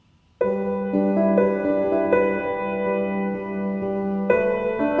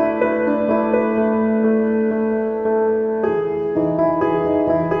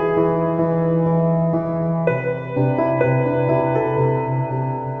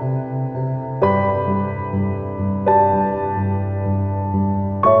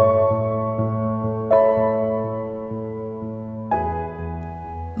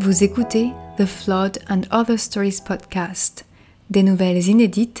Vous écoutez The Flood and Other Stories podcast, des nouvelles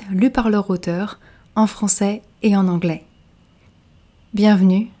inédites lues par leur auteur, en français et en anglais.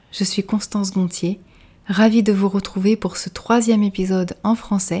 Bienvenue, je suis Constance Gontier, ravie de vous retrouver pour ce 3e épisode en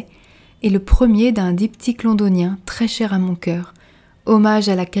français et le premier d'un diptyque londonien très cher à mon cœur, hommage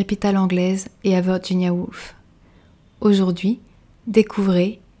à la capitale anglaise et à Virginia Woolf. Aujourd'hui,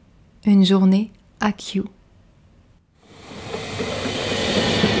 découvrez Une journée à Kew.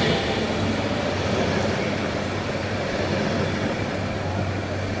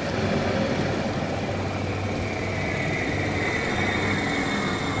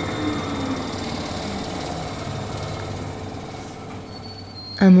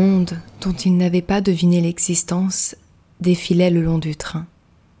 Un monde dont il n'avait pas deviné l'existence défilait le long du train.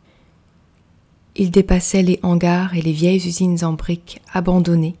 Il dépassait les hangars et les vieilles usines en briques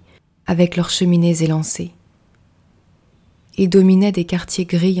abandonnées avec leurs cheminées élancées. Il dominait des quartiers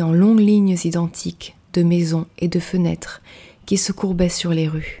gris en longues lignes identiques de maisons et de fenêtres qui se courbaient sur les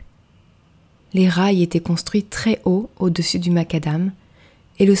rues. Les rails étaient construits très haut au-dessus du macadam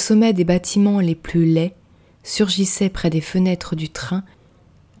et le sommet des bâtiments les plus laids surgissait près des fenêtres du train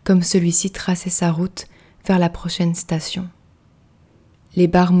comme celui-ci traçait sa route vers la prochaine station. Les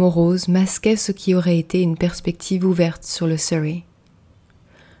bars moroses masquaient ce qui aurait été une perspective ouverte sur le Surrey.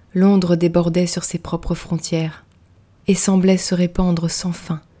 Londres débordait sur ses propres frontières et semblait se répandre sans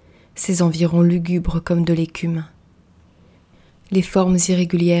fin, ses environs lugubres comme de l'écume. Les formes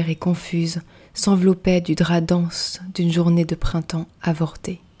irrégulières et confuses s'enveloppaient du drap dense d'une journée de printemps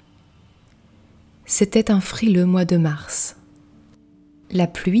avortée. C'était un frileux mois de mars. La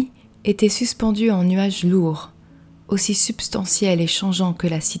pluie était suspendue en nuages lourds, aussi substantiels et changeants que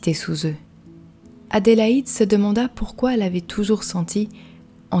la cité sous eux. Adélaïde se demanda pourquoi elle avait toujours senti,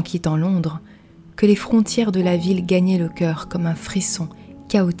 en quittant Londres, que les frontières de la ville gagnaient le cœur comme un frisson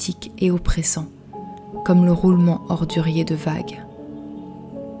chaotique et oppressant, comme le roulement ordurier de vagues.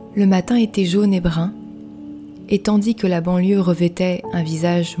 Le matin était jaune et brun, et tandis que la banlieue revêtait un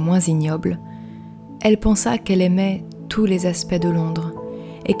visage moins ignoble, elle pensa qu'elle aimait tous les aspects de Londres,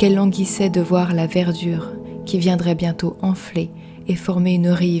 et qu'elle languissait de voir la verdure qui viendrait bientôt enfler et former une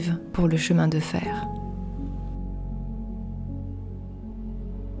rive pour le chemin de fer.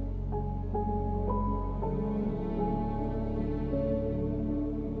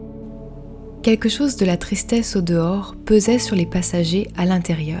 Quelque chose de la tristesse au dehors pesait sur les passagers à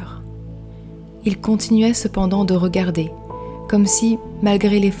l'intérieur. Ils continuaient cependant de regarder, comme si,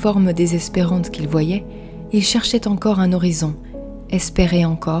 malgré les formes désespérantes qu'ils voyaient, ils cherchaient encore un horizon, espéraient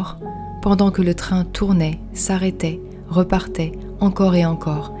encore, pendant que le train tournait, s'arrêtait, repartait, encore et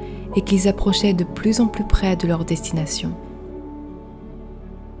encore, et qu'ils approchaient de plus en plus près de leur destination.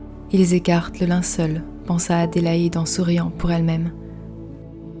 Ils écartent le linceul, pensa Adélaïde en souriant pour elle-même.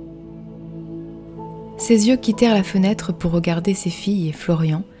 Ses yeux quittèrent la fenêtre pour regarder ses filles et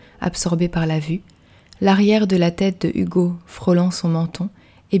Florian, absorbés par la vue, l'arrière de la tête de Hugo frôlant son menton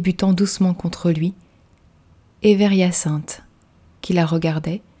et butant doucement contre lui, et vers Hyacinthe, qui la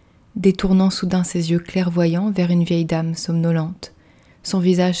regardait, détournant soudain ses yeux clairvoyants vers une vieille dame somnolente, son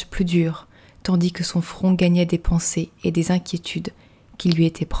visage plus dur, tandis que son front gagnait des pensées et des inquiétudes qui lui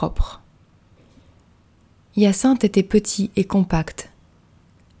étaient propres. Hyacinthe était petit et compact.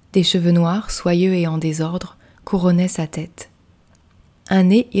 Des cheveux noirs, soyeux et en désordre, couronnaient sa tête. Un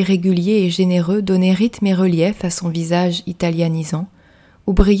nez irrégulier et généreux donnait rythme et relief à son visage italianisant,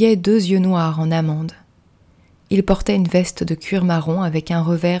 où brillaient 2 yeux noirs en amande. Il portait une veste de cuir marron avec un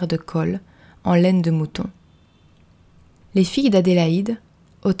revers de col en laine de mouton. Les filles d'Adélaïde,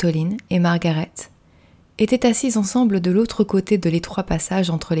 Ottoline et Margaret, étaient assises ensemble de l'autre côté de l'étroit passage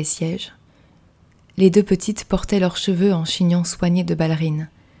entre les sièges. Les 2 petites portaient leurs cheveux en chignon soigné de ballerines.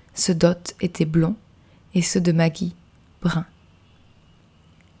 Ceux d'Ot étaient blonds et ceux de Maggie, bruns.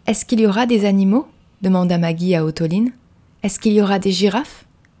 « Est-ce qu'il y aura des animaux ?» demanda Maggie à Ottoline. « Est-ce qu'il y aura des girafes ?»«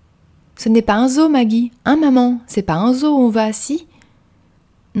 Ce n'est pas un zoo, Maggie, hein maman? C'est pas un zoo où on va assis ?»«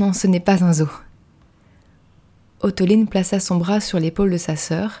 Non, ce n'est pas un zoo. » Ottoline plaça son bras sur l'épaule de sa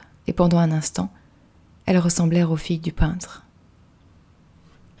sœur, et pendant un instant, elles ressemblèrent aux filles du peintre.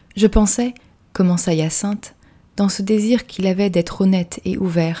 « Je pensais, » commença Hyacinthe, dans ce désir qu'il avait d'être honnête et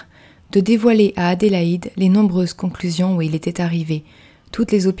ouvert, de dévoiler à Adélaïde les nombreuses conclusions où il était arrivé,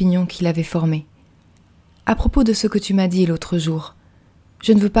 toutes les opinions qu'il avait formées. « À propos de ce que tu m'as dit l'autre jour,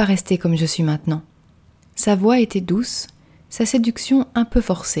 je ne veux pas rester comme je suis maintenant. » Sa voix était douce, sa séduction un peu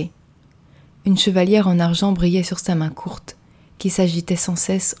forcée. Une chevalière en argent brillait sur sa main courte, qui s'agitait sans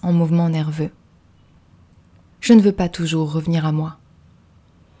cesse en mouvements nerveux. « Je ne veux pas toujours revenir à moi. »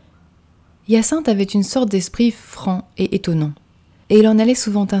 Hyacinthe avait une sorte d'esprit franc et étonnant, et il en allait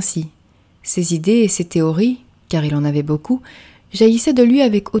souvent ainsi. Ses idées et ses théories, car il en avait beaucoup, jaillissaient de lui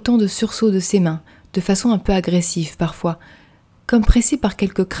avec autant de sursauts de ses mains, de façon un peu agressive parfois, comme pressé par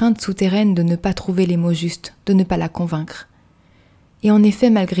quelque crainte souterraine de ne pas trouver les mots justes, de ne pas la convaincre. Et en effet,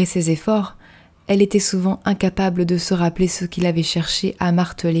 malgré ses efforts, elle était souvent incapable de se rappeler ce qu'il avait cherché à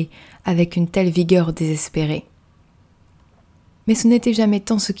marteler avec une telle vigueur désespérée. Mais ce n'était jamais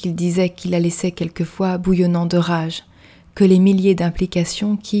tant ce qu'il disait qui la laissait quelquefois bouillonnant de rage, que les milliers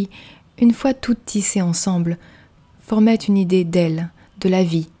d'implications qui, une fois toutes tissées ensemble, formaient une idée d'elle, de la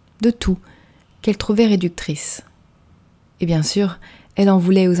vie, de tout, qu'elle trouvait réductrice. Et bien sûr, elle en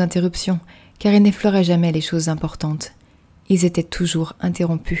voulait aux interruptions, car elle n'effleurait jamais les choses importantes. Ils étaient toujours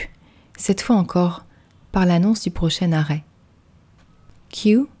interrompus, cette fois encore, par l'annonce du prochain arrêt.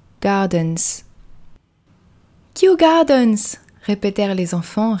 Kew Gardens. Kew Gardens, répétèrent les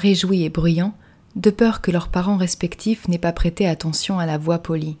enfants, réjouis et bruyants, de peur que leurs parents respectifs n'aient pas prêté attention à la voix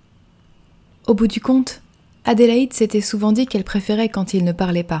polie. Au bout du compte, Adélaïde s'était souvent dit qu'elle préférait quand ils ne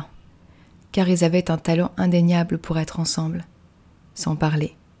parlaient pas, car ils avaient un talent indéniable pour être ensemble, sans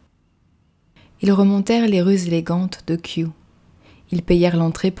parler. Ils remontèrent les rues élégantes de Kew. Ils payèrent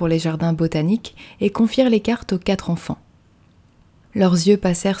l'entrée pour les jardins botaniques et confièrent les cartes aux 4 enfants. Leurs yeux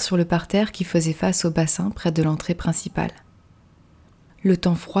passèrent sur le parterre qui faisait face au bassin près de l'entrée principale. Le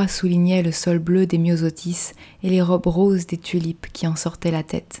temps froid soulignait le sol bleu des myosotis et les robes roses des tulipes qui en sortaient la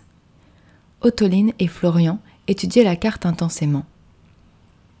tête. Ottoline et Florian étudiaient la carte intensément.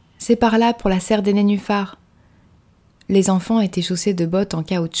 « C'est par là pour la serre des nénuphars !» Les enfants étaient chaussés de bottes en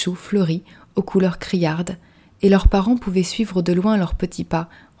caoutchouc fleuries aux couleurs criardes, et leurs parents pouvaient suivre de loin leurs petits pas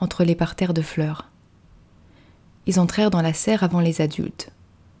entre les parterres de fleurs. Ils entrèrent dans la serre avant les adultes.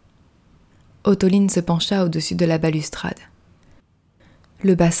 Ottoline se pencha au-dessus de la balustrade.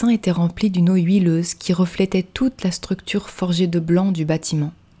 Le bassin était rempli d'une eau huileuse qui reflétait toute la structure forgée de blanc du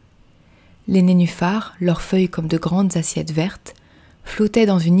bâtiment. Les nénuphars, leurs feuilles comme de grandes assiettes vertes, flottaient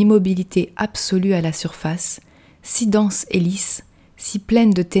dans une immobilité absolue à la surface, si dense et lisse, si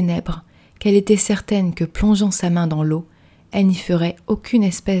pleine de ténèbres, qu'elle était certaine que, plongeant sa main dans l'eau, elle n'y ferait aucune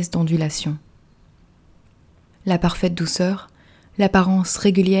espèce d'ondulation. La parfaite douceur, l'apparence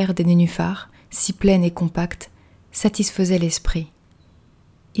régulière des nénuphars, si pleine et compacte, satisfaisait l'esprit.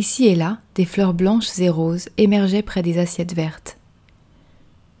 Ici et là, des fleurs blanches et roses émergeaient près des assiettes vertes.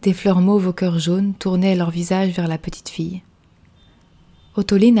 Des fleurs mauves au cœur jaune tournaient leur visage vers la petite fille.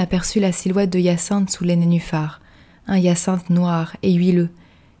 Ottoline aperçut la silhouette de Hyacinthe sous les nénuphars, un hyacinthe noir et huileux,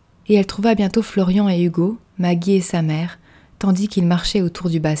 et elle trouva bientôt Florian et Hugo, Maggie et sa mère, tandis qu'ils marchaient autour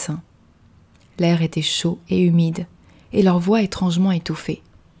du bassin. L'air était chaud et humide, et leur voix étrangement étouffée.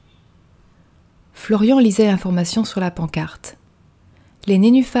 Florian lisait l'information sur la pancarte. « Les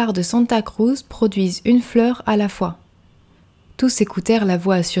nénuphars de Santa Cruz produisent une fleur à la fois. » Tous écoutèrent la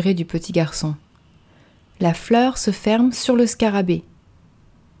voix assurée du petit garçon. « La fleur se ferme sur le scarabée. »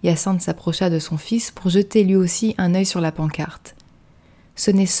 Hyacinthe s'approcha de son fils pour jeter lui aussi un œil sur la pancarte. Ce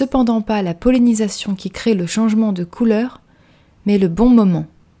n'est cependant pas la pollinisation qui crée le changement de couleur, mais le bon moment.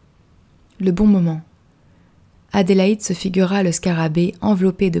 Le bon moment. Adélaïde se figura le scarabée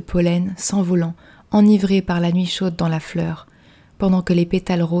enveloppé de pollen, s'envolant, enivré par la nuit chaude dans la fleur, pendant que les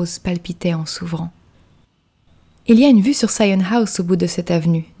pétales roses palpitaient en s'ouvrant. « Il y a une vue sur Sion House au bout de cette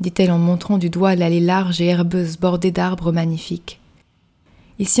avenue, dit-elle en montrant du doigt l'allée large et herbeuse bordée d'arbres magnifiques.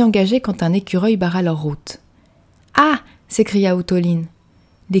 Ils s'y engageaient quand un écureuil barra leur route. « Ah !» s'écria Ottoline.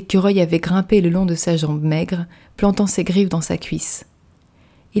 L'écureuil avait grimpé le long de sa jambe maigre, plantant ses griffes dans sa cuisse.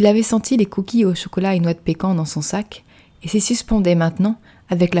 Il avait senti les cookies au chocolat et noix de pécan dans son sac et s'y suspendait maintenant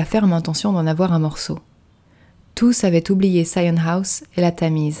avec la ferme intention d'en avoir un morceau. Tous avaient oublié Sion House et la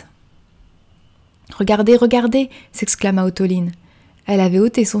Tamise. « Regardez, regardez !» s'exclama Ottoline. Elle avait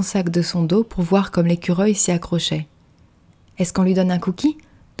ôté son sac de son dos pour voir comme l'écureuil s'y accrochait. « Est-ce qu'on lui donne un cookie ?»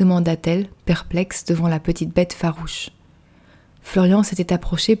 demanda-t-elle, perplexe devant la petite bête farouche. Florian s'était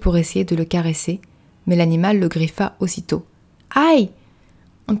approché pour essayer de le caresser, mais l'animal le griffa aussitôt. « Aïe !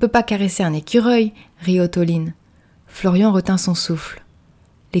 On ne peut pas caresser un écureuil !» rit Ottoline. Florian retint son souffle.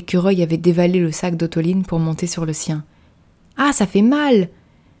 L'écureuil avait dévalé le sac d'Ottoline pour monter sur le sien. « Ah, ça fait mal !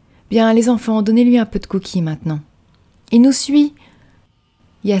 Bien, les enfants, donnez-lui un peu de cookies maintenant. »« Il nous suit !»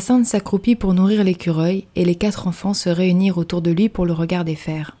 Hyacinthe s'accroupit pour nourrir l'écureuil et les 4 enfants se réunirent autour de lui pour le regarder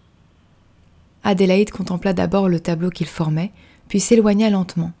faire. Adélaïde contempla d'abord le tableau qu'il formait, puis s'éloigna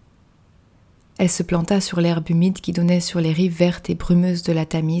lentement. Elle se planta sur l'herbe humide qui donnait sur les rives vertes et brumeuses de la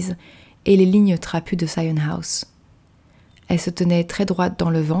Tamise et les lignes trapues de Sion House. Elle se tenait très droite dans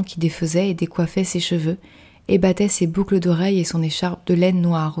le vent qui défaisait et décoiffait ses cheveux et battait ses boucles d'oreilles et son écharpe de laine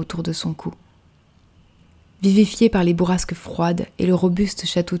noire autour de son cou. Vivifiée par les bourrasques froides et le robuste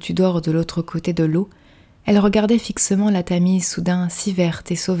château Tudor de l'autre côté de l'eau, elle regardait fixement la Tamise soudain si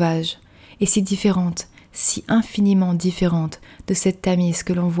verte et sauvage, et si différente, si infiniment différente de cette Tamise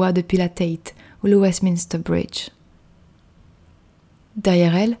que l'on voit depuis la Tate ou le Westminster Bridge.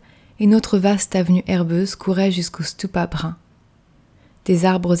 Derrière elle, une autre vaste avenue herbeuse courait jusqu'au stupa brun. Des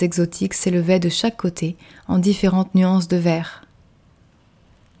arbres exotiques s'élevaient de chaque côté en différentes nuances de vert.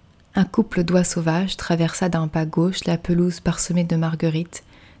 Un couple d'oies sauvages traversa d'un pas gauche la pelouse parsemée de marguerites,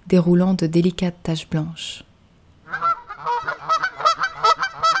 déroulant de délicates taches blanches.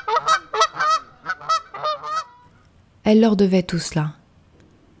 Elle leur devait tout cela.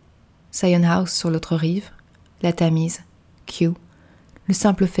 Sion House sur l'autre rive, la Tamise, Kew, le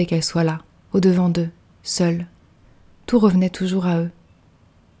simple fait qu'elle soit là, au-devant d'eux, seule. Tout revenait toujours à eux.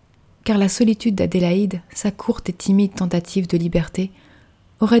 Car la solitude d'Adélaïde, sa courte et timide tentative de liberté,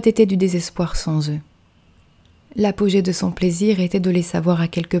 aurait été du désespoir sans eux. L'apogée de son plaisir était de les savoir à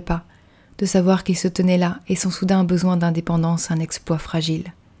quelques pas, de savoir qu'ils se tenaient là et son soudain besoin d'indépendance un exploit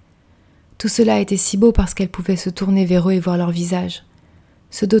fragile. Tout cela était si beau parce qu'elle pouvait se tourner vers eux et voir leurs visages,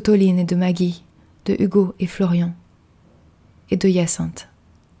 ceux d'Ottoline et de Maggie, de Hugo et Florian, et de Hyacinthe.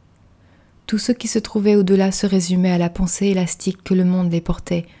 Tout ce qui se trouvait au-delà se résumait à la pensée élastique que le monde les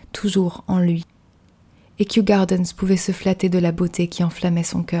portait toujours en lui. Et Kew Gardens pouvait se flatter de la beauté qui enflammait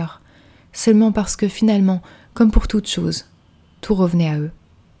son cœur, seulement parce que finalement, comme pour toute chose, tout revenait à eux.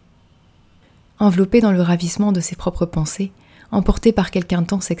 Enveloppée dans le ravissement de ses propres pensées, emportée par quelque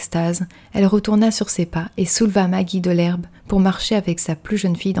intense extase, elle retourna sur ses pas et souleva Maggie de l'herbe pour marcher avec sa plus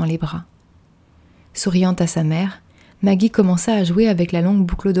jeune fille dans les bras. Souriant à sa mère, Maggie commença à jouer avec la longue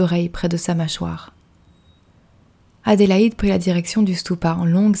boucle d'oreille près de sa mâchoire. Adélaïde prit la direction du stupa en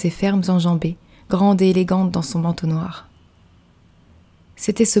longues et fermes enjambées, grande et élégante dans son manteau noir.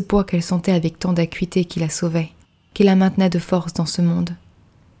 C'était ce poids qu'elle sentait avec tant d'acuité qui la sauvait, qui la maintenait de force dans ce monde.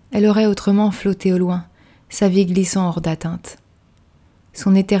 Elle aurait autrement flotté au loin, sa vie glissant hors d'atteinte.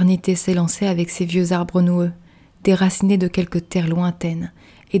 Son éternité s'élançait avec ses vieux arbres noueux, déracinés de quelque terre lointaine,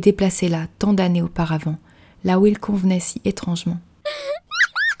 et déplacés là tant d'années auparavant, là où il convenait si étrangement.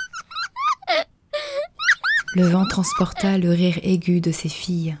 Le vent transporta le rire aigu de ses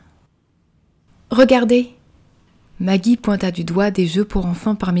filles. « Regardez !» Maggie pointa du doigt des jeux pour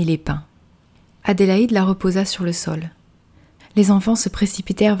enfants parmi les pins. Adélaïde la reposa sur le sol. Les enfants se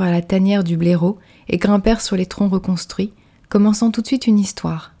précipitèrent vers la tanière du blaireau et grimpèrent sur les troncs reconstruits, commençant tout de suite une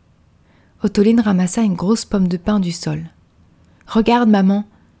histoire. Ottoline ramassa une grosse pomme de pin du sol. « Regarde, maman !»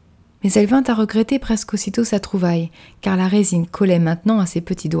 Mais elle vint à regretter presque aussitôt sa trouvaille, car la résine collait maintenant à ses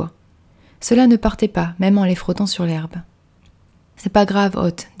petits doigts. Cela ne partait pas, même en les frottant sur l'herbe. « C'est pas grave,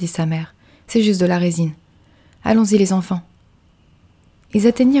 Ott, dit sa mère. C'est juste de la résine. Allons-y, les enfants. » Ils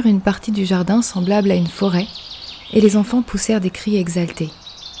atteignirent une partie du jardin semblable à une forêt, et les enfants poussèrent des cris exaltés.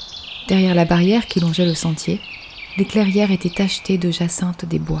 Derrière la barrière qui longeait le sentier, les clairières étaient tachetées de jacinthes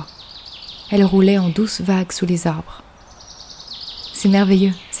des bois. Elles roulaient en douces vagues sous les arbres. « C'est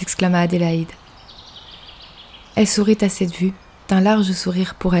merveilleux !» s'exclama Adélaïde. Elle sourit à cette vue, d'un large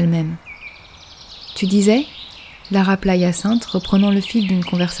sourire pour elle-même. « Tu disais ?» la rappela Hyacinthe, reprenant le fil d'une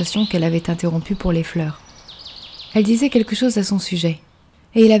conversation qu'elle avait interrompue pour les fleurs. Elle disait quelque chose à son sujet,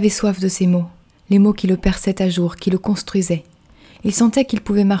 et il avait soif de ces mots, les mots qui le perçaient à jour, qui le construisaient. Il sentait qu'il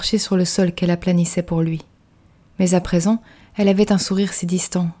pouvait marcher sur le sol qu'elle aplanissait pour lui. Mais à présent, elle avait un sourire si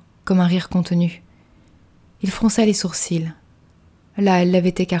distant, comme un rire contenu. Il fronça les sourcils. Là, elle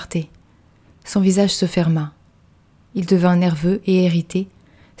l'avait écarté. Son visage se ferma. Il devint nerveux et irrité,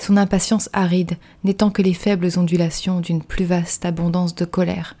 son impatience aride n'étant que les faibles ondulations d'une plus vaste abondance de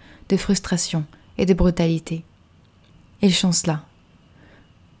colère, de frustration et de brutalité. Il chancela.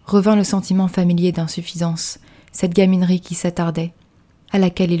 Revint le sentiment familier d'insuffisance, cette gaminerie qui s'attardait, à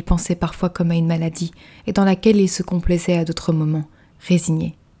laquelle il pensait parfois comme à une maladie et dans laquelle il se complaisait à d'autres moments,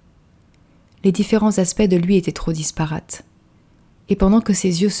 résigné. Les différents aspects de lui étaient trop disparates. Et pendant que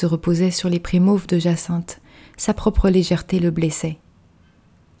ses yeux se reposaient sur les pris mauves de Hyacinthe, sa propre légèreté le blessait.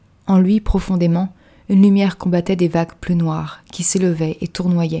 En lui, profondément, une lumière combattait des vagues plus noires, qui s'élevaient et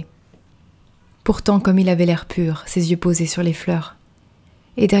tournoyaient. Pourtant, comme il avait l'air pur, ses yeux posés sur les fleurs.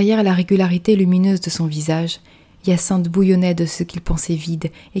 Et derrière la régularité lumineuse de son visage, Hyacinthe bouillonnait de ce qu'il pensait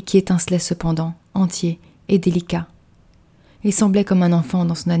vide et qui étincelait cependant, entier et délicat. Il semblait comme un enfant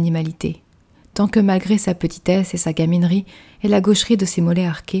dans son animalité, tant que malgré sa petitesse et sa gaminerie et la gaucherie de ses mollets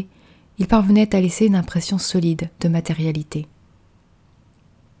arqués, il parvenait à laisser une impression solide de matérialité.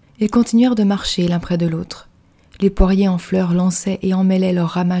 Ils continuèrent de marcher l'un près de l'autre. Les poiriers en fleurs lançaient et emmêlaient leurs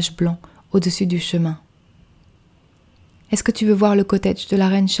ramages blancs au-dessus du chemin. « Est-ce que tu veux voir le cottage de la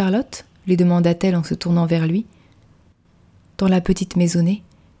reine Charlotte ?» lui demanda-t-elle en se tournant vers lui. Dans la petite maisonnée,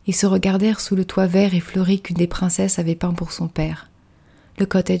 ils se regardèrent sous le toit vert et fleuri qu'une des princesses avait peint pour son père. Le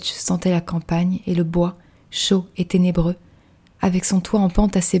cottage sentait la campagne et le bois, chaud et ténébreux, avec son toit en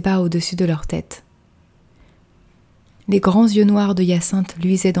pente assez bas au-dessus de leur tête. Les grands yeux noirs de Hyacinthe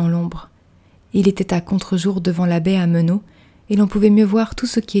luisaient dans l'ombre. Il était à contre-jour devant la baie à meneaux, et l'on pouvait mieux voir tout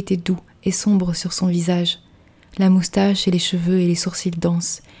ce qui était doux et sombre sur son visage, la moustache et les cheveux et les sourcils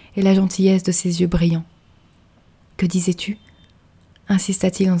denses, et la gentillesse de ses yeux brillants. « Que disais-tu »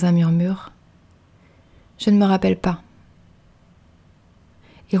 insista-t-il dans un murmure. « Je ne me rappelle pas. »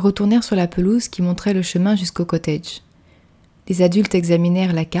 Ils retournèrent sur la pelouse qui montrait le chemin jusqu'au cottage. Les adultes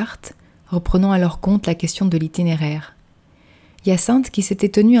examinèrent la carte, reprenant à leur compte la question de l'itinéraire. Hyacinthe, qui s'était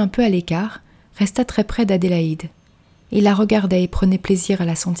tenue un peu à l'écart, resta très près d'Adélaïde. Il la regardait et prenait plaisir à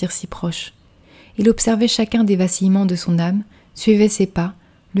la sentir si proche. Il observait chacun des vacillements de son âme, suivait ses pas,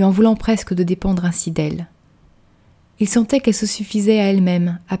 lui en voulant presque de dépendre ainsi d'elle. Il sentait qu'elle se suffisait à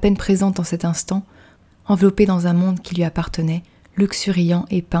elle-même, à peine présente en cet instant, enveloppée dans un monde qui lui appartenait, luxuriant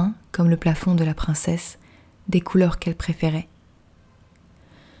et peint, comme le plafond de la princesse, des couleurs qu'elle préférait.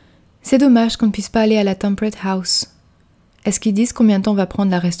 « C'est dommage qu'on ne puisse pas aller à la Temperate House. Est-ce qu'ils disent combien de temps va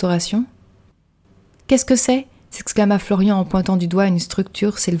prendre la restauration ?»« Qu'est-ce que c'est ?» s'exclama Florian en pointant du doigt une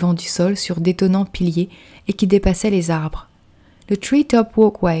structure s'élevant du sol sur d'étonnants piliers et qui dépassait les arbres. « Le Tree Top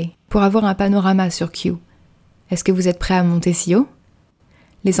Walkway, pour avoir un panorama sur Kew. Est-ce que vous êtes prêts à monter si haut ?»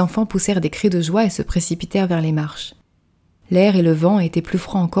 Les enfants poussèrent des cris de joie et se précipitèrent vers les marches. L'air et le vent étaient plus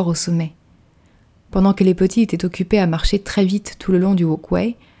froids encore au sommet. Pendant que les petits étaient occupés à marcher très vite tout le long du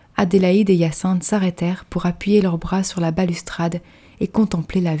walkway, Adélaïde et Hyacinthe s'arrêtèrent pour appuyer leurs bras sur la balustrade et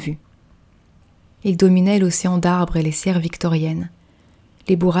contempler la vue. Ils dominaient l'océan d'arbres et les serres victoriennes.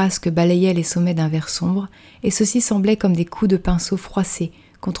 Les bourrasques balayaient les sommets d'un vert sombre, et ceux-ci semblaient comme des coups de pinceau froissés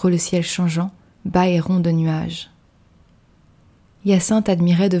contre le ciel changeant, bas et rond de nuages. Hyacinthe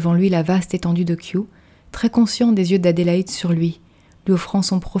admirait devant lui la vaste étendue de Kew, très conscient des yeux d'Adélaïde sur lui, lui offrant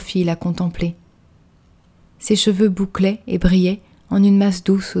son profil à contempler. Ses cheveux bouclaient et brillaient en une masse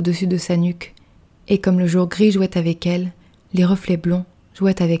douce au-dessus de sa nuque, et comme le jour gris jouait avec elle, les reflets blonds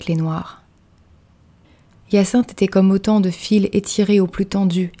jouaient avec les noirs. Hyacinthe était comme autant de fils étirés au plus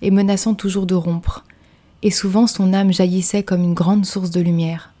tendu et menaçant toujours de rompre, et souvent son âme jaillissait comme une grande source de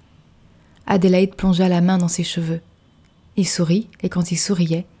lumière. Adélaïde plongea la main dans ses cheveux. Il sourit, et quand il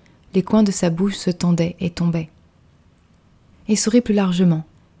souriait, les coins de sa bouche se tendaient et tombaient. Il sourit plus largement.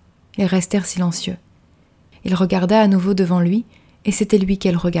 Ils restèrent silencieux. Il regarda à nouveau devant lui, et c'était lui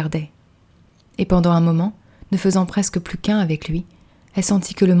qu'elle regardait. Et pendant un moment, ne faisant presque plus qu'un avec lui, elle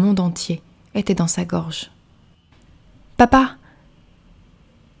sentit que le monde entier était dans sa gorge. « Papa !»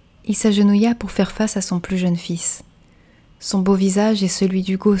 Il s'agenouilla pour faire face à son plus jeune fils. Son beau visage et celui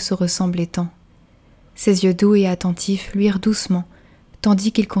d'Hugo se ressemblaient tant. Ses yeux doux et attentifs luirent doucement,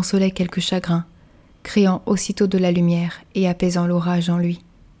 tandis qu'il consolait quelque chagrin, créant aussitôt de la lumière et apaisant l'orage en lui.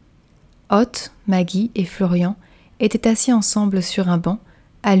 Ott, Maggie et Florian étaient assis ensemble sur un banc,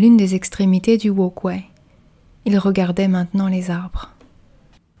 à l'une des extrémités du walkway. Ils regardaient maintenant les arbres.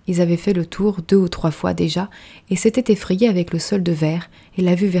 Ils avaient fait le tour 2 ou 3 fois déjà et s'étaient effrayés avec le sol de verre et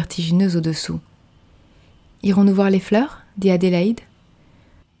la vue vertigineuse au-dessous. « Irons-nous voir les fleurs ?» dit Adélaïde.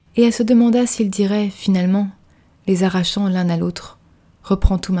 Et elle se demanda s'il dirait, finalement, les arrachant l'un à l'autre, «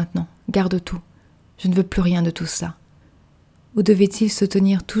 Reprends tout maintenant, garde tout, je ne veux plus rien de tout cela. » Ou devait-il se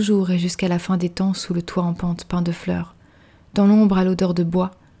tenir toujours et jusqu'à la fin des temps sous le toit en pente peint de fleurs, dans l'ombre à l'odeur de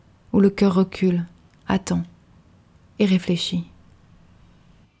bois, où le cœur recule, attend et réfléchit.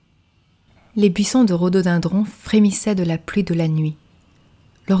 Les buissons de rhododendrons frémissaient de la pluie de la nuit.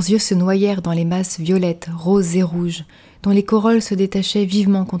 Leurs yeux se noyèrent dans les masses violettes, roses et rouges, dont les corolles se détachaient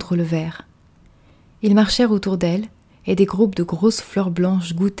vivement contre le verre. Ils marchèrent autour d'elles, et des groupes de grosses fleurs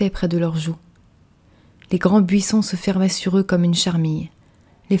blanches gouttaient près de leurs joues. Les grands buissons se fermaient sur eux comme une charmille.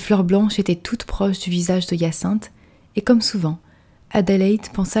 Les fleurs blanches étaient toutes proches du visage de Hyacinthe, et comme souvent, Adélaïde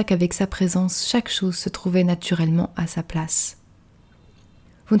pensa qu'avec sa présence, chaque chose se trouvait naturellement à sa place.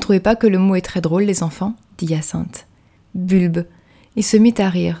 « Vous ne trouvez pas que le mot est très drôle, les enfants ?» dit Hyacinthe. « Bulbe !» Il se mit à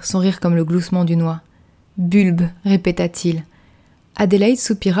rire, son rire comme le gloussement d'une oie. « Bulbe !» répéta-t-il. Adélaïde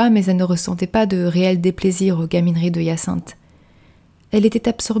soupira, mais elle ne ressentait pas de réel déplaisir aux gamineries de Hyacinthe. Elle était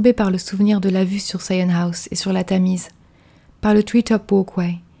absorbée par le souvenir de la vue sur Sion House et sur la Tamise, par le Tree Top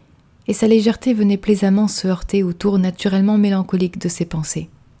Walkway, et sa légèreté venait plaisamment se heurter au tour naturellement mélancolique de ses pensées.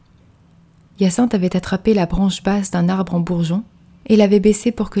 Hyacinthe avait attrapé la branche basse d'un arbre en bourgeon et l'avait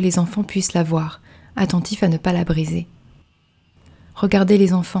baissée pour que les enfants puissent la voir, attentifs à ne pas la briser. « Regardez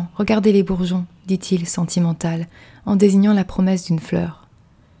les enfants, regardez les bourgeons, dit-il sentimental, en désignant la promesse d'une fleur.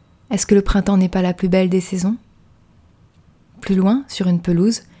 Est-ce que le printemps n'est pas la plus belle des saisons ? Plus loin, sur une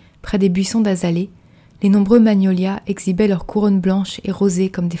pelouse, près des buissons d'azalées, les nombreux magnolias exhibaient leurs couronnes blanches et rosées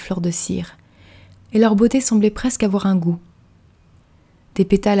comme des fleurs de cire, et leur beauté semblait presque avoir un goût. Des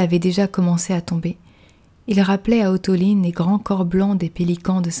pétales avaient déjà commencé à tomber. Ils rappelaient à Ottoline les grands corps blancs des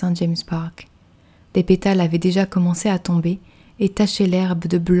pélicans de St. James Park. Des pétales avaient déjà commencé à tomber et tachaient l'herbe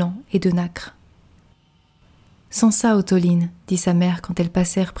de blanc et de nacre. « Sans ça, Ottoline, dit sa mère quand elles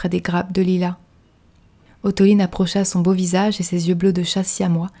passèrent près des grappes de lilas. Ottoline approcha son beau visage et ses yeux bleus de chat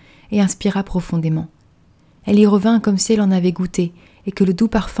siamois et inspira profondément. Elle y revint comme si elle en avait goûté et que le doux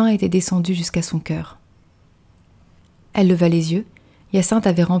parfum était descendu jusqu'à son cœur. Elle leva les yeux. Hyacinthe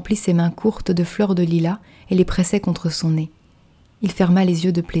avait rempli ses mains courtes de fleurs de lilas et les pressait contre son nez. Il ferma les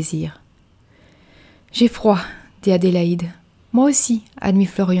yeux de plaisir. « J'ai froid, dit Adélaïde. « Moi aussi, admit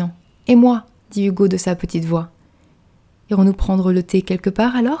Florian. Et moi, dit Hugo de sa petite voix. Irons-nous prendre le thé quelque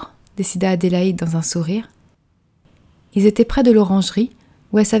part alors ? Décida Adélaïde dans un sourire. Ils étaient près de l'orangerie,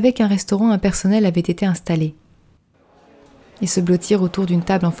 où elle savait qu'un restaurant impersonnel avait été installé. Ils se blottirent autour d'une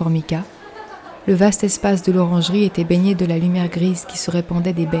table en formica. Le vaste espace de l'orangerie était baigné de la lumière grise qui se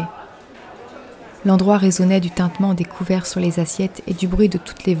répandait des baies. L'endroit résonnait du tintement des couverts sur les assiettes et du bruit de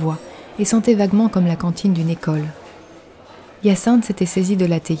toutes les voix, et sentait vaguement comme la cantine d'une école. Hyacinthe s'était saisie de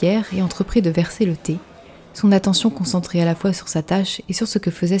la théière et entreprit de verser le thé, son attention concentrée à la fois sur sa tâche et sur ce que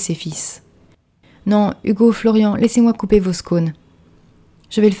faisaient ses fils. « Non, Hugo, Florian, laissez-moi couper vos scones. »«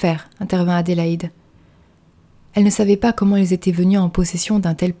 Je vais le faire, » intervint Adélaïde. Elle ne savait pas comment ils étaient venus en possession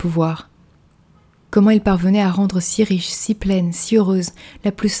d'un tel pouvoir. Comment ils parvenaient à rendre si riche, si pleine, si heureuse,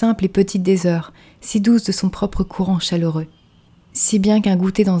 la plus simple et petite des heures, si douce de son propre courant chaleureux. Si bien qu'un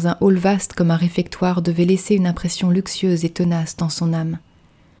goûter dans un hall vaste comme un réfectoire devait laisser une impression luxueuse et tenace dans son âme.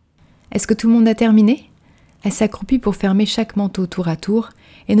 « Est-ce que tout le monde a terminé ?» Elle s'accroupit pour fermer chaque manteau tour à tour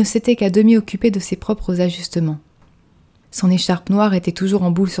et ne s'était qu'à demi occupée de ses propres ajustements. Son écharpe noire était toujours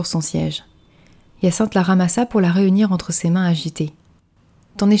en boule sur son siège. Hyacinthe la ramassa pour la réunir entre ses mains agitées.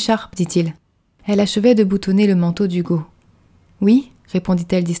 « Ton écharpe, dit-il. » Elle achevait de boutonner le manteau d'Hugo. « Oui,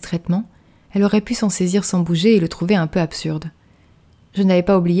 répondit-elle distraitement. Elle aurait pu s'en saisir sans bouger et le trouver un peu absurde. « Je n'avais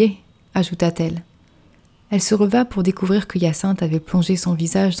pas oublié, » ajouta-t-elle. Elle se reva pour découvrir que Hyacinthe avait plongé son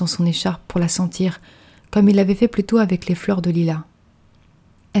visage dans son écharpe pour la sentir, comme il l'avait fait plus tôt avec les fleurs de lilas.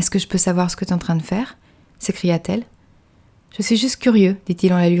 « Est-ce que je peux savoir ce que tu es en train de faire ?» s'écria-t-elle. « Je suis juste curieux,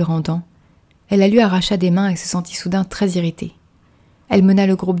 dit-il en la lui rendant. » Elle la lui arracha des mains et se sentit soudain très irritée. Elle mena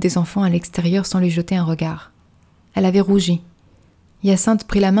le groupe des enfants à l'extérieur sans lui jeter un regard. Elle avait rougi. Hyacinthe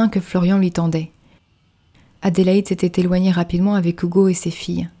prit la main que Florian lui tendait. Adélaïde s'était éloignée rapidement avec Hugo et ses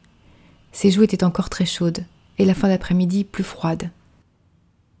filles. Ses joues étaient encore très chaudes, et la fin d'après-midi plus froide.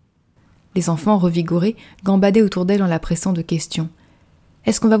 Les enfants, revigorés, gambadaient autour d'elle en la pressant de questions. «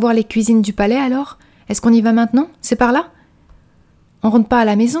 Est-ce qu'on va voir les cuisines du palais alors ? Est-ce qu'on y va maintenant ? C'est par là ? On rentre pas à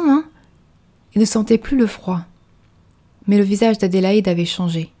la maison, hein ?» Il ne sentait plus le froid. Mais le visage d'Adélaïde avait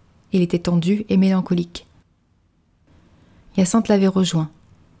changé. Il était tendu et mélancolique. Hyacinthe l'avait rejoint.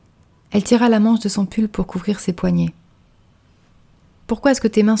 Elle tira la manche de son pull pour couvrir ses poignets. « Pourquoi est-ce que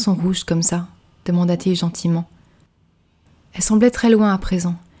tes mains sont rouges comme ça ?» demanda-t-il gentiment. Elle semblait très loin à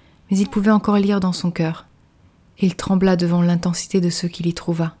présent, mais il pouvait encore lire dans son cœur. Il trembla devant l'intensité de ce qu'il y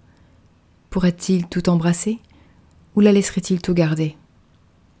trouva. Pourrait-il tout embrasser, ou la laisserait-il tout garder ?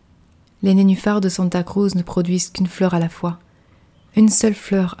 Les nénuphars de Santa Cruz ne produisent qu'une fleur à la fois, une seule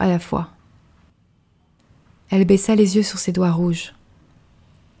fleur à la fois. Elle baissa les yeux sur ses doigts rouges.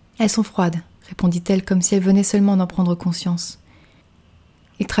 « Elles sont froides, » répondit-elle comme si elle venait seulement d'en prendre conscience.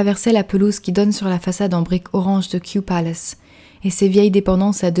 Ils traversaient la pelouse qui donne sur la façade en briques orange de Kew Palace et ses vieilles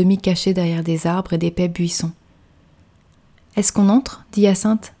dépendances à demi cachées derrière des arbres et d'épais buissons. « Est-ce qu'on entre ?» dit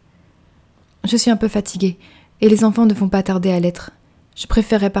Hyacinthe. « Je suis un peu fatiguée, et les enfants ne vont pas tarder à l'être. Je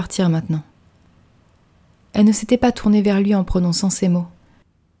préférerais partir maintenant. » Elle ne s'était pas tournée vers lui en prononçant ces mots.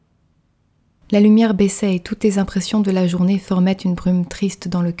 La lumière baissait et toutes les impressions de la journée formaient une brume triste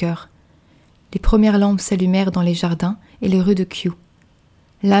dans le cœur. Les premières lampes s'allumèrent dans les jardins et les rues de Kew.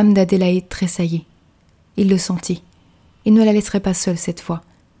 L'âme d'Adélaïde tressaillit. Il le sentit. Il ne la laisserait pas seule cette fois.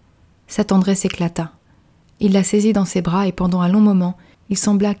 Sa tendresse éclata. Il la saisit dans ses bras et pendant un long moment, il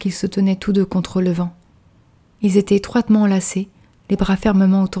sembla qu'ils se tenaient tous deux contre le vent. Ils étaient étroitement enlacés, les bras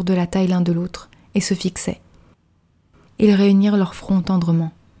fermement autour de la taille l'un de l'autre, et se fixaient. Ils réunirent leurs fronts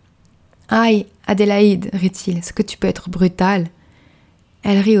tendrement. « Aïe, Adélaïde, rit-il, est-ce que tu peux être brutale ?»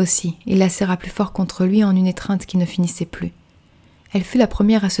 Elle rit aussi, il la serra plus fort contre lui en une étreinte qui ne finissait plus. Elle fut la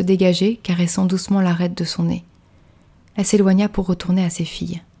première à se dégager, caressant doucement l'arête de son nez. Elle s'éloigna pour retourner à ses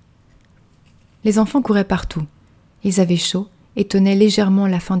filles. Les enfants couraient partout. Ils avaient chaud, et tenait légèrement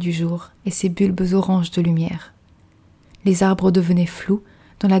la fin du jour et ses bulbes oranges de lumière. Les arbres devenaient flous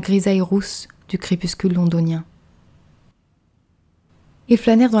dans la grisaille rousse du crépuscule londonien. Ils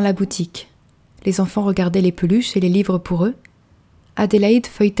flânèrent dans la boutique. Les enfants regardaient les peluches et les livres pour eux. Adélaïde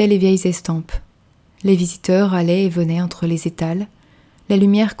feuilletait les vieilles estampes. Les visiteurs allaient et venaient entre les étals. La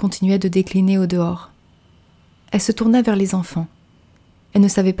lumière continuait de décliner au dehors. Elle se tourna vers les enfants. Elle ne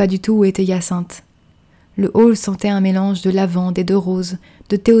savait pas du tout où était Hyacinthe. Le hall sentait un mélange de lavande et de roses,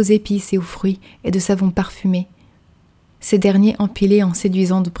 de thé aux épices et aux fruits et de savons parfumés. Ces derniers empilés en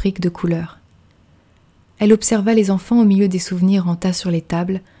séduisantes briques de couleurs. Elle observa les enfants au milieu des souvenirs en tas sur les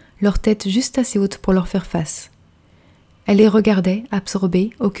tables, leur tête juste assez haute pour leur faire face. Elle les regardait,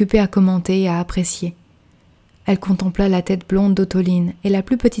 absorbée, occupée à commenter et à apprécier. Elle contempla la tête blonde d'Ottoline et la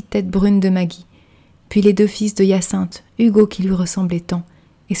plus petite tête brune de Maggie, puis les deux fils de Hyacinthe, Hugo qui lui ressemblait tant,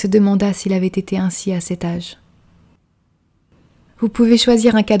 et se demanda s'il avait été ainsi à cet âge. « Vous pouvez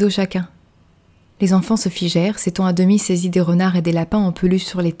choisir un cadeau chacun. » Les enfants se figèrent, s'étant à demi saisis des renards et des lapins en peluche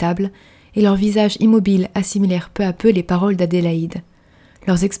sur les tables, et leurs visages immobiles assimilèrent peu à peu les paroles d'Adélaïde.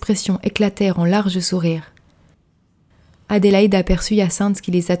 Leurs expressions éclatèrent en larges sourires. Adélaïde aperçut Hyacinthe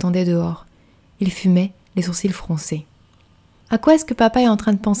qui les attendait dehors. Il fumait, les sourcils froncés. « À quoi est-ce que papa est en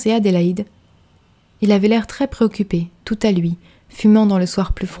train de penser, Adélaïde ?» Il avait l'air très préoccupé, tout à lui, fumant dans le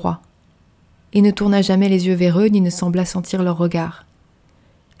soir plus froid. Il ne tourna jamais les yeux vers eux, ni ne sembla sentir leur regard.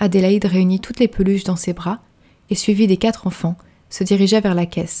 Adélaïde réunit toutes les peluches dans ses bras, et suivie des 4 enfants, se dirigea vers la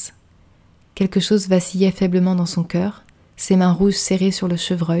caisse. Quelque chose vacillait faiblement dans son cœur, ses mains rouges serrées sur le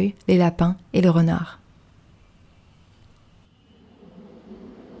chevreuil, les lapins et le renard.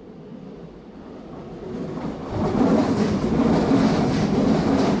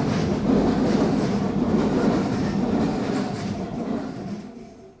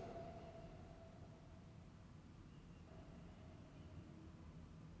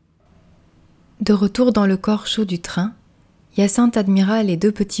 De retour dans le corps chaud du train, Hyacinthe admira les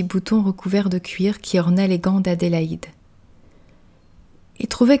 2 petits boutons recouverts de cuir qui ornaient les gants d'Adélaïde. Il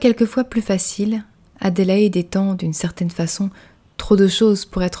trouvait quelquefois plus facile, Adélaïde étant, d'une certaine façon, trop de choses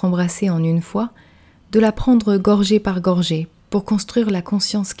pour être embrassée en une fois, de la prendre gorgée par gorgée pour construire la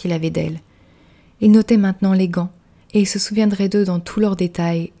conscience qu'il avait d'elle. Il notait maintenant les gants, et il se souviendrait d'eux dans tous leurs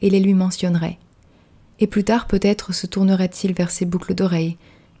détails et les lui mentionnerait. Et plus tard peut-être se tournerait-il vers ses boucles d'oreilles,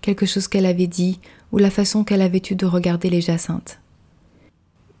 quelque chose qu'elle avait dit ou la façon qu'elle avait eue de regarder les jacinthes.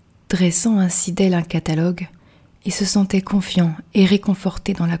 Dressant ainsi d'elle un catalogue, il se sentait confiant et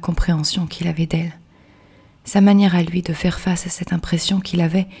réconforté dans la compréhension qu'il avait d'elle. Sa manière à lui de faire face à cette impression qu'il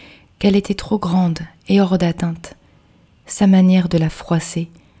avait qu'elle était trop grande et hors d'atteinte, sa manière de la froisser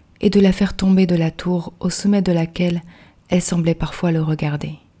et de la faire tomber de la tour au sommet de laquelle elle semblait parfois le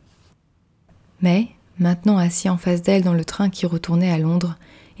regarder. Mais, maintenant assis en face d'elle dans le train qui retournait à Londres,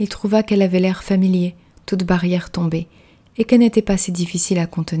 il trouva qu'elle avait l'air familier, toute barrière tombée, et qu'elle n'était pas si difficile à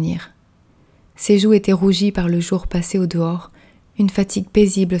contenir. Ses joues étaient rougies par le jour passé au dehors, une fatigue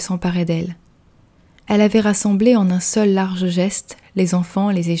paisible s'emparait d'elle. Elle avait rassemblé en un seul large geste les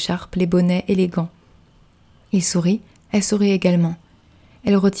enfants, les écharpes, les bonnets et les gants. Il sourit, elle sourit également.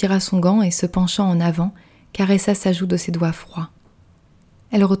 Elle retira son gant et se penchant en avant, caressa sa joue de ses doigts froids.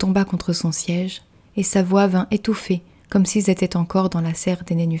 Elle retomba contre son siège, et sa voix vint étouffer, comme s'ils étaient encore dans la serre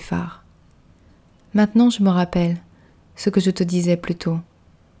des nénuphars. « Maintenant je me rappelle ce que je te disais plus tôt. »«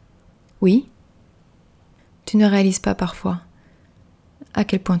 Oui ? Tu ne réalises pas parfois à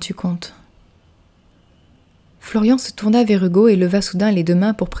quel point tu comptes. » Florian se tourna vers Hugo et leva soudain les 2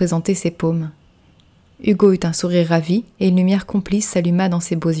 mains pour présenter ses paumes. Hugo eut un sourire ravi et une lumière complice s'alluma dans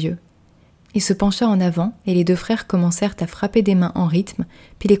ses beaux yeux. Il se pencha en avant et les 2 frères commencèrent à frapper des mains en rythme,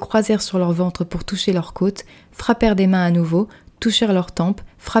 puis les croisèrent sur leur ventre pour toucher leurs côtes, frappèrent des mains à nouveau, touchèrent leurs tempes,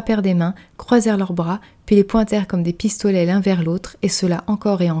 frappèrent des mains, croisèrent leurs bras, puis les pointèrent comme des pistolets l'un vers l'autre, et cela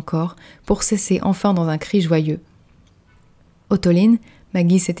encore et encore, pour cesser enfin dans un cri joyeux. Ottoline,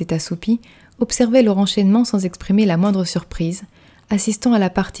 Maggie s'était assoupie, observait leur enchaînement sans exprimer la moindre surprise, assistant à la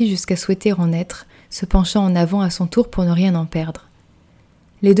partie jusqu'à souhaiter en être, se penchant en avant à son tour pour ne rien en perdre.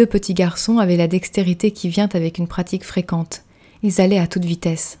 Les 2 petits garçons avaient la dextérité qui vient avec une pratique fréquente. Ils allaient à toute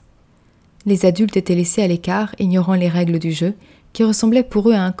vitesse. Les adultes étaient laissés à l'écart, ignorant les règles du jeu, qui ressemblaient pour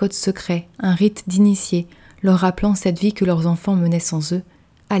eux à un code secret, un rite d'initié, leur rappelant cette vie que leurs enfants menaient sans eux,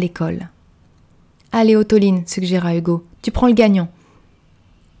 à l'école. « Allez, Ottoline, suggéra Hugo, tu prends le gagnant. »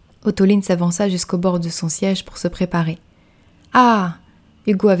 Ottoline s'avança jusqu'au bord de son siège pour se préparer. « Ah !»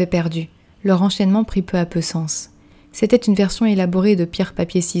 Hugo avait perdu. Leur enchaînement prit peu à peu sens. C'était une version élaborée de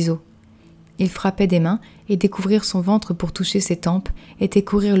pierre-papier-ciseaux. Il frappait des mains, et découvrir son ventre pour toucher ses tempes était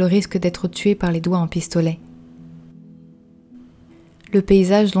courir le risque d'être tué par les doigts en pistolet. le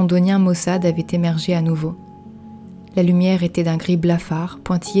paysage londonien maussade avait émergé à nouveau. La lumière était d'un gris blafard,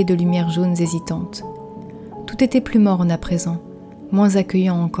 pointillé de lumières jaunes hésitantes. Tout était plus morne à présent, moins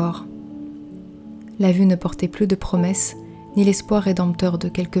accueillant encore. La vue ne portait plus de promesses, ni l'espoir rédempteur de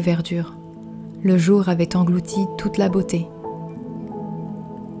quelque verdure. Le jour avait englouti toute la beauté.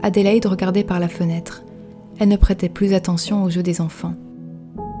 Adélaïde regardait par la fenêtre. Elle ne prêtait plus attention aux jeux des enfants.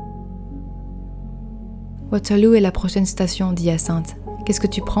 « Waterloo est la prochaine station, dit Hyacinthe. Qu'est-ce que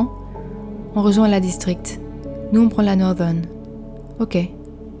tu prends ? On rejoint la District. Nous, on prend la Northern. Ok. »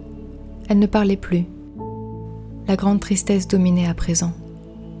 Elle ne parlait plus. La grande tristesse dominait à présent.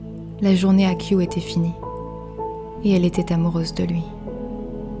 La journée à Kew était finie. Et elle était amoureuse de lui.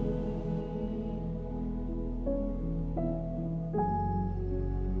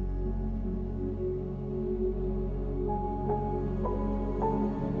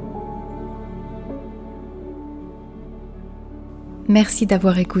 Merci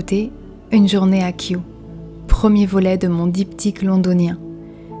d'avoir écouté Une journée à Kew, premier volet de mon diptyque londonien.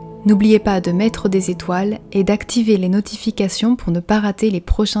 N'oubliez pas de mettre des étoiles et d'activer les notifications pour ne pas rater les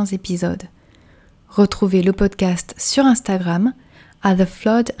prochains épisodes. Retrouvez le podcast sur Instagram à The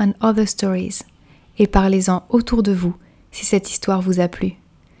Flood and Other Stories et parlez-en autour de vous si cette histoire vous a plu.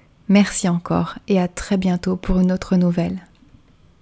 Merci encore et à très bientôt pour une autre nouvelle.